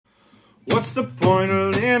What's the point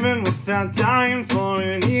of living without dying for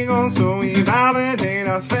an ego? So we validate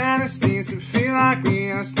our fantasies to feel like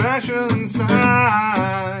we are special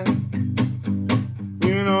inside.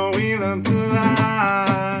 You know we love to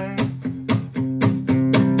lie.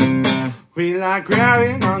 We like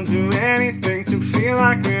grabbing onto anything to feel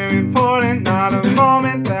like we're important. Not a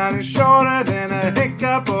moment that is shorter than a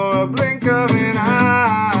hiccup or a blink of an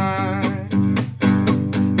eye.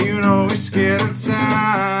 You know we're scared of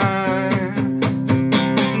time,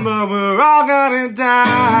 but we're all gonna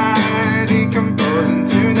die, decomposing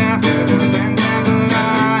to daffodils and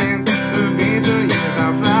dandelions. The bees will use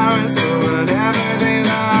our flowers for whatever they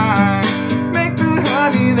like. Make the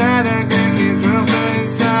honey that our grandkids will put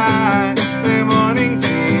inside their morning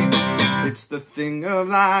tea. It's the thing of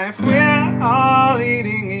life, we're all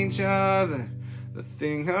eating each other. The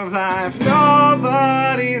thing of life,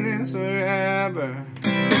 nobody lives forever.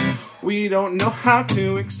 We don't know how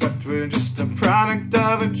to accept we're just a product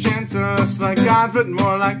of a chance. Less like gods, but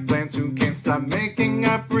more like plants who can't stop making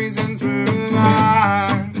up reasons we're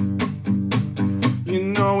alive. You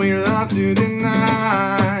know we love to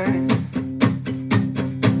deny,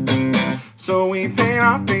 so we paint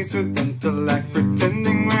our face with intellect,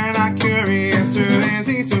 pretending we're not curious. Too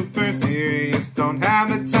lazy, super serious, don't have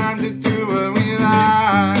the time to do what we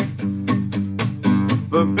like.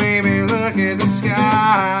 But baby, look at the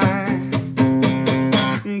sky,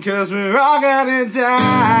 'cause we're all gonna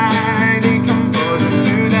die, decomposing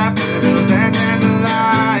to daffodils and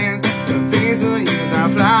dandelions. The bees will use our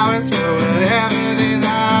flowers for whatever they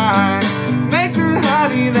like. Make the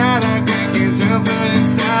honey that our grandkids will put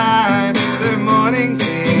inside their morning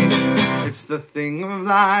tea. It's the thing of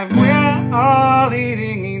life, we're all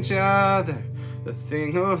eating each other. The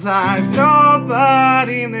thing of life,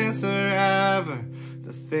 nobody lives forever.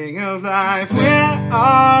 The thing of life, we're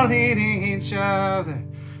all eating each other.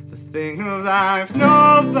 The thing of life,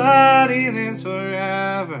 nobody lives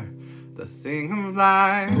forever. The thing of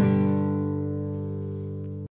life.